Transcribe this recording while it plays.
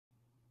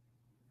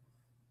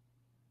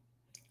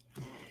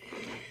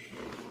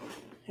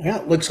Well,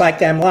 it looks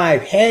like I'm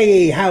live.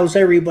 Hey, how's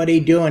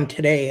everybody doing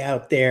today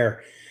out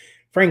there?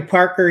 Frank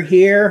Parker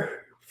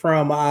here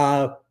from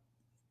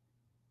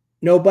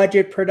No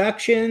Budget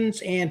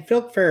Productions and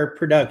Filk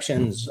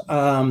Productions.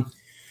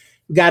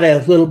 Got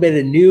a little bit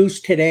of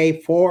news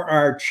today for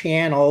our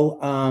channel.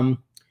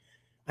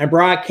 I'm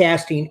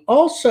broadcasting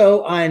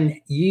also on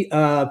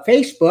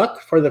Facebook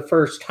for the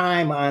first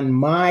time on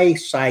my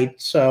site.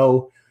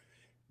 So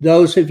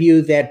those of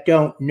you that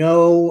don't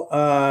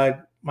know,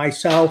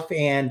 myself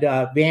and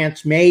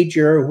Vance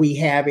Major, we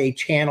have a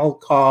channel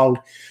called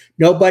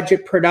No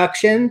Budget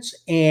Productions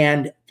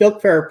and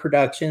Filk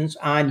Productions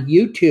on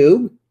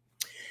YouTube.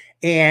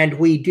 And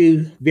we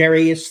do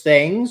various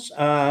things.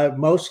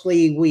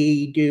 Mostly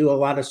we do a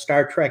lot of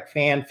Star Trek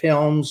fan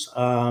films.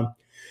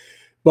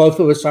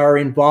 Both of us are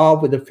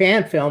involved with the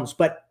fan films.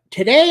 But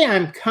today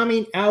I'm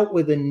coming out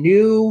with a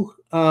new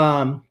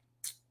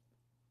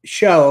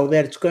show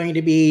that's going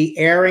to be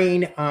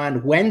airing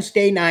on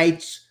Wednesday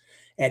nights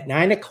at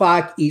 9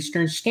 o'clock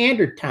Eastern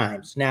Standard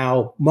Times.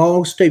 Now,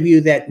 most of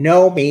you that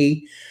know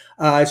me,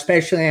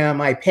 especially on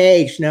my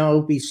page,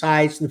 know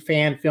besides the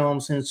fan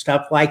films and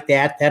stuff like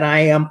that, that I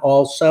am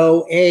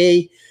also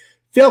a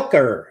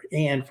filker.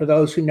 And for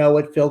those who know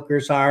what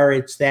filkers are,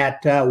 it's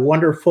that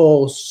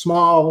wonderful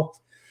small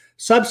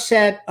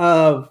subset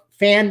of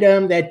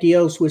fandom that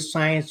deals with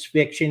science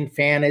fiction,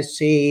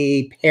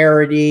 fantasy,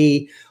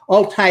 parody,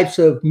 all types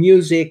of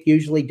music,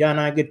 usually done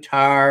on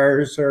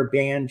guitars or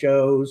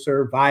banjos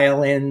or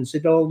violins.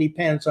 It all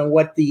depends on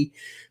what the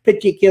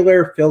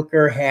particular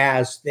filker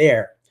has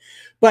there.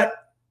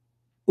 But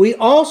we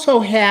also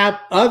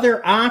have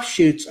other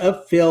offshoots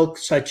of Filk,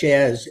 such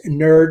as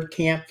nerd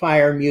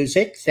campfire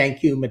music.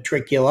 Thank you,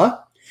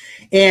 Matricula.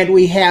 And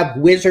we have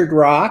wizard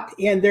rock,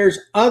 and there's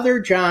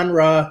other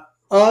genre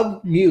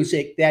of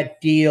music that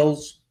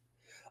deals,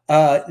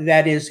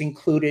 that is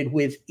included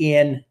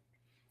within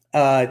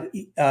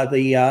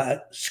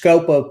the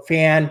scope of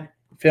fan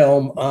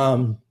film,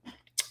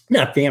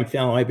 not fan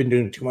film, I've been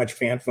doing too much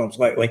fan films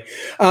lately,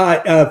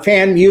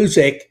 fan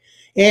music,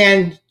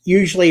 and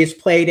usually it's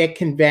played at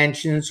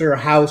conventions or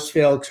house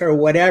filks or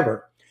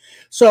whatever.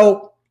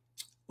 So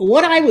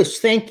what I was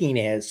thinking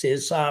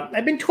is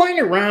I've been toying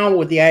around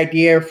with the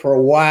idea for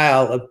a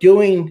while of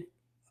doing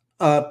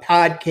a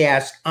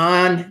podcast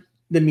on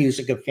the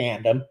music of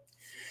fandom.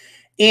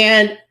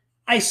 And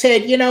I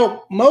said, you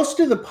know, most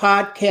of the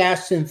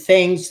podcasts and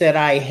things that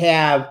I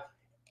have,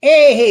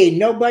 hey,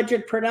 No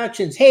Budget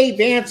Productions. Hey,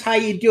 Vance, how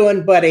you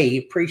doing, buddy?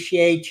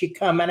 Appreciate you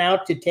coming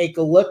out to take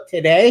a look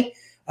today,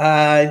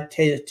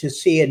 to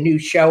see a new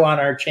show on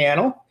our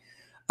channel.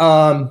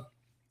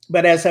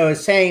 But as I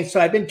was saying, so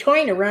I've been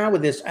toying around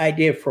with this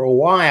idea for a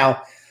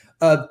while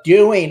of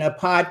doing a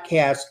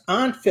podcast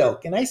on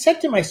Filk. And I said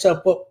to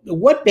myself, well,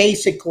 what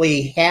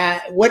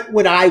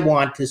would I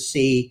want to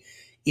see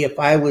if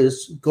I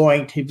was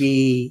going to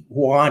be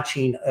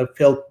watching a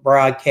Filk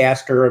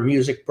broadcast or a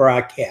music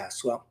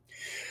broadcast? Well,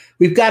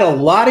 we've got a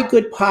lot of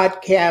good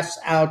podcasts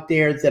out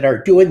there that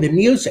are doing the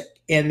music,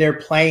 and they're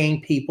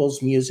playing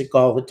people's music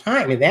all the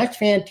time, and that's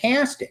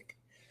fantastic.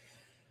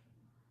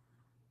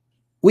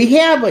 We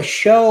have a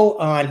show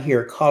on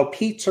here called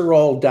Pizza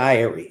Roll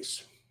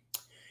Diaries.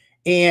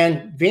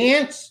 And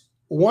Vance,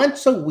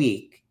 once a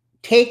week,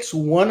 takes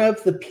one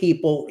of the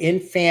people in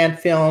fan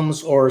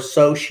films or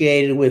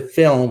associated with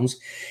films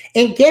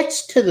and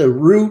gets to the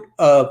root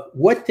of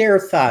what their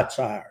thoughts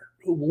are,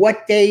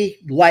 what they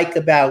like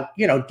about,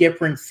 you know,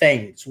 different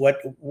things,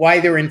 why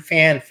they're in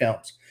fan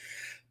films.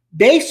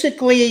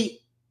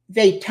 Basically,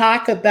 they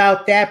talk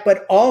about that,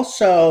 but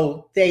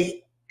also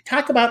they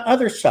talk about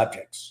other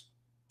subjects.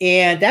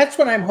 And that's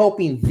what I'm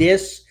hoping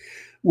this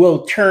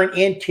will turn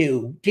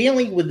into,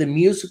 dealing with the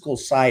musical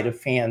side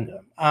of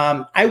fandom.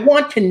 I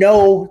want to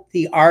know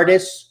the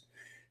artists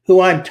who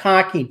I'm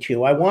talking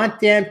to. I want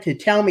them to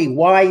tell me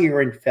why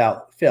you're in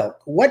Filk.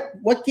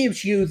 What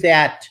gives you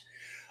that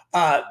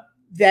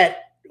that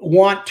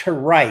want to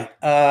write?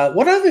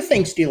 What other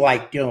things do you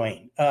like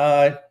doing?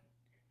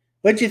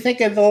 What'd you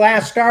think of the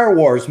last Star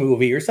Wars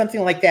movie or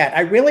something like that?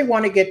 I really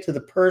want to get to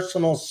the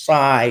personal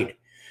side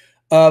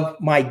of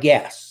my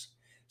guests.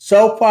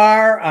 So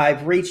far,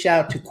 I've reached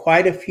out to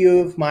quite a few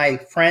of my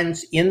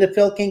friends in the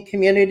filking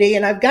community,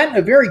 and I've gotten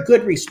a very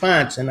good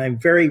response, and I'm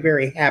very,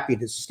 very happy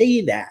to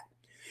see that.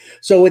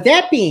 So with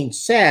that being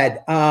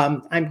said,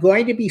 I'm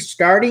going to be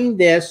starting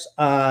this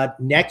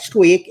next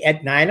week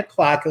at 9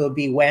 o'clock. It will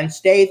be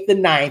Wednesday the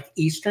 9th,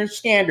 Eastern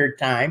Standard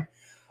Time.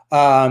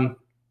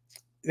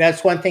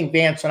 That's one thing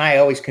Vance and I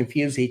always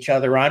confuse each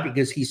other on,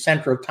 because he's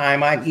Central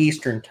Time, I'm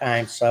Eastern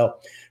Time. So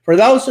for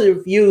those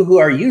of you who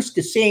are used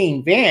to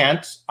seeing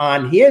Vance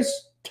on his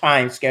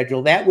time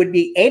schedule, that would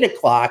be 8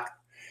 o'clock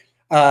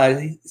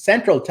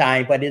Central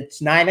Time, but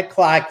it's 9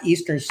 o'clock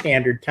Eastern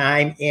Standard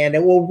Time, and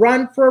it will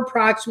run for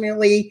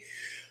approximately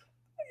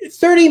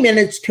 30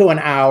 minutes to an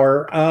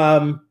hour.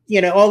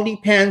 You know, all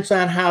depends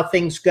on how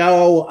things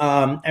go.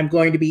 I'm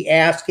going to be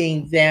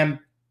asking them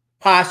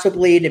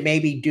possibly to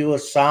maybe do a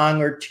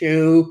song or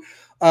two,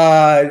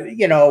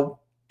 you know,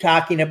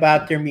 talking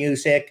about their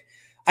music.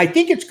 I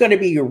think it's going to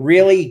be a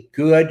really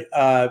good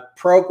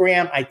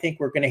program. I think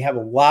we're going to have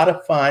a lot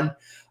of fun.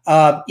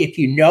 If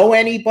you know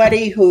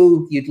anybody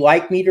who you'd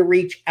like me to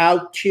reach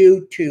out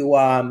to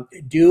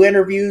do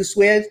interviews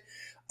with,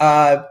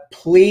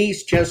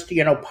 please just,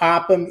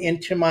 pop them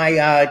into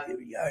my,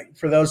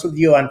 for those of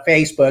you on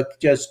Facebook,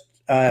 just,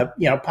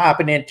 pop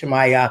it into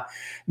my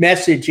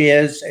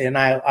messages, and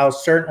I'll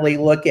certainly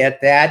look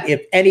at that.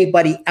 If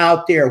anybody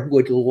out there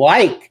would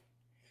like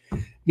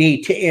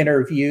me to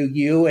interview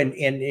you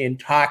and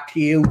talk to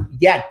you,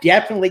 yeah,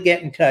 definitely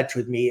get in touch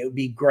with me. It would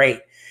be great.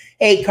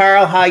 Hey,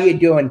 Carl, how you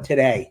doing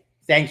today?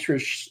 Thanks for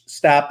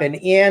stopping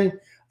in.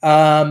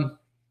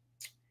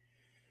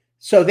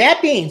 So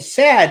that being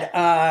said,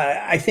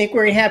 I think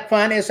we're going to have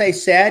fun. As I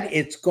said,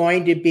 it's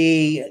going to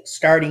be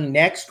starting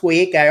next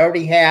week. I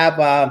already have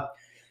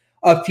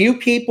a few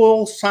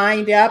people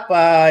signed up,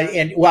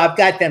 and well, I've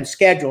got them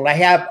scheduled. I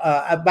have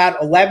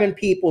about 11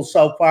 people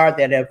so far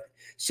that have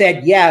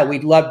said, yeah,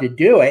 we'd love to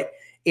do it.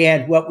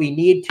 And what we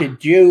need to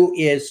do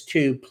is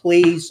to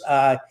please,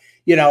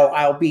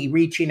 I'll be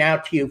reaching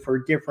out to you for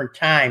different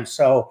times.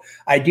 So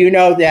I do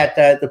know that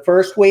the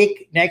first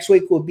week, next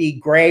week, will be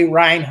Gray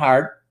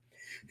Reinhardt,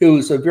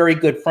 who's a very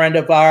good friend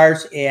of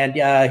ours, and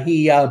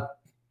he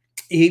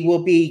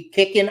will be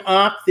kicking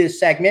off this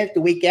segment.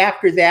 The week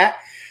after that,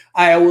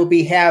 I will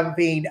be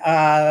having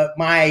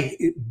my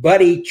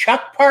buddy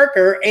Chuck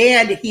Parker,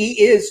 and he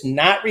is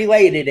not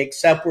related,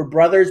 except we're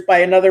brothers by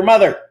another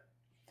mother.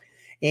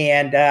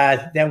 And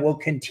then we'll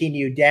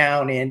continue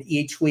down, and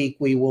each week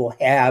we will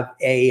have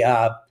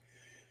a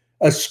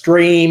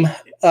stream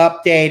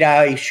update.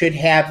 I should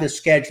have the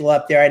schedule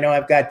up there. I know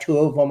I've got 2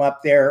 of them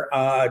up there.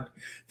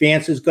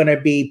 Vance is going to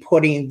be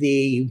putting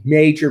the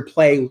major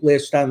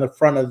playlist on the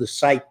front of the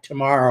site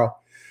tomorrow.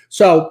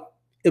 So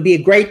it'll be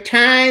a great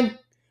time.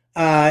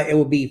 It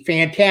will be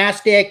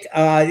fantastic.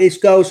 This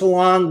goes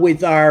along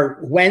with our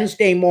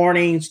Wednesday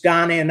mornings.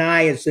 Donna and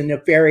I, as the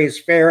Nefarious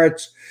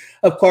Ferrets,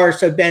 of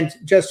course, have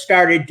just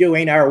started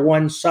doing our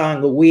one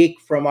song a week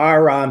from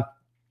our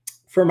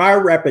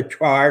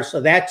repertoire.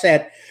 So that's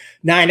at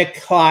 9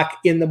 o'clock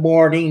in the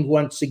morning.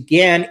 Once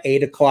again,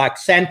 8 o'clock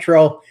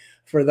Central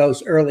for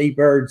those early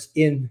birds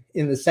in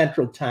the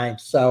Central time.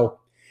 So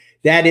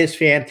that is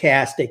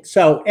fantastic.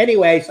 So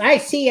anyways, I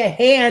see a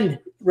hand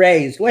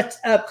raised. What's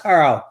up,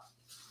 Carl?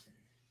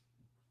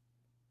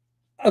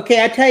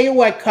 Okay, I tell you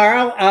what,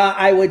 Carl,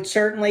 I would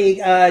certainly,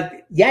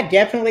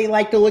 definitely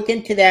like to look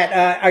into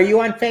that. Are you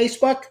on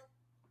Facebook?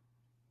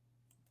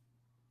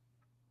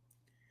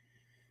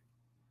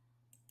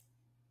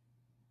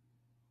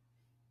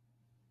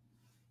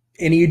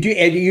 And you do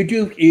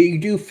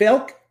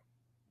Filk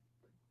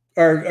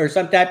or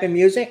some type of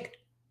music?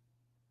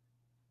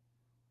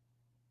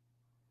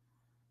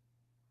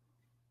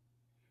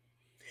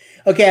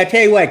 Okay, I'll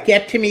tell you what,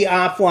 get to me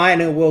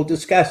offline and we'll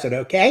discuss it,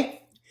 okay?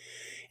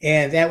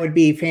 And that would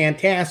be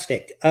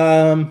fantastic.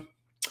 So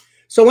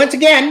once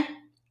again,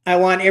 I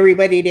want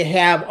everybody to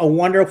have a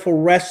wonderful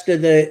rest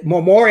of the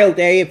Memorial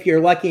Day. If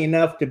you're lucky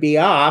enough to be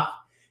off,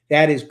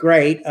 that is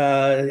great.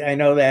 I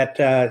know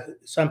that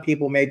some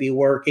people may be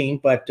working,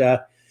 but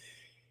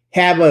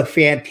have a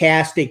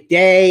fantastic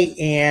day.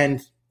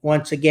 And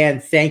once again,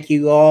 thank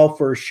you all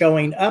for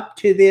showing up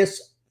to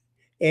this,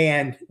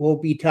 and we'll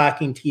be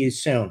talking to you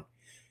soon.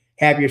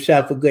 Have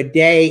yourself a good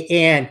day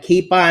and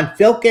keep on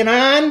filking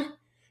on,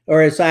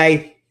 or as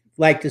I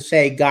like to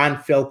say, gone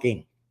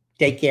filking.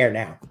 Take care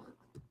now.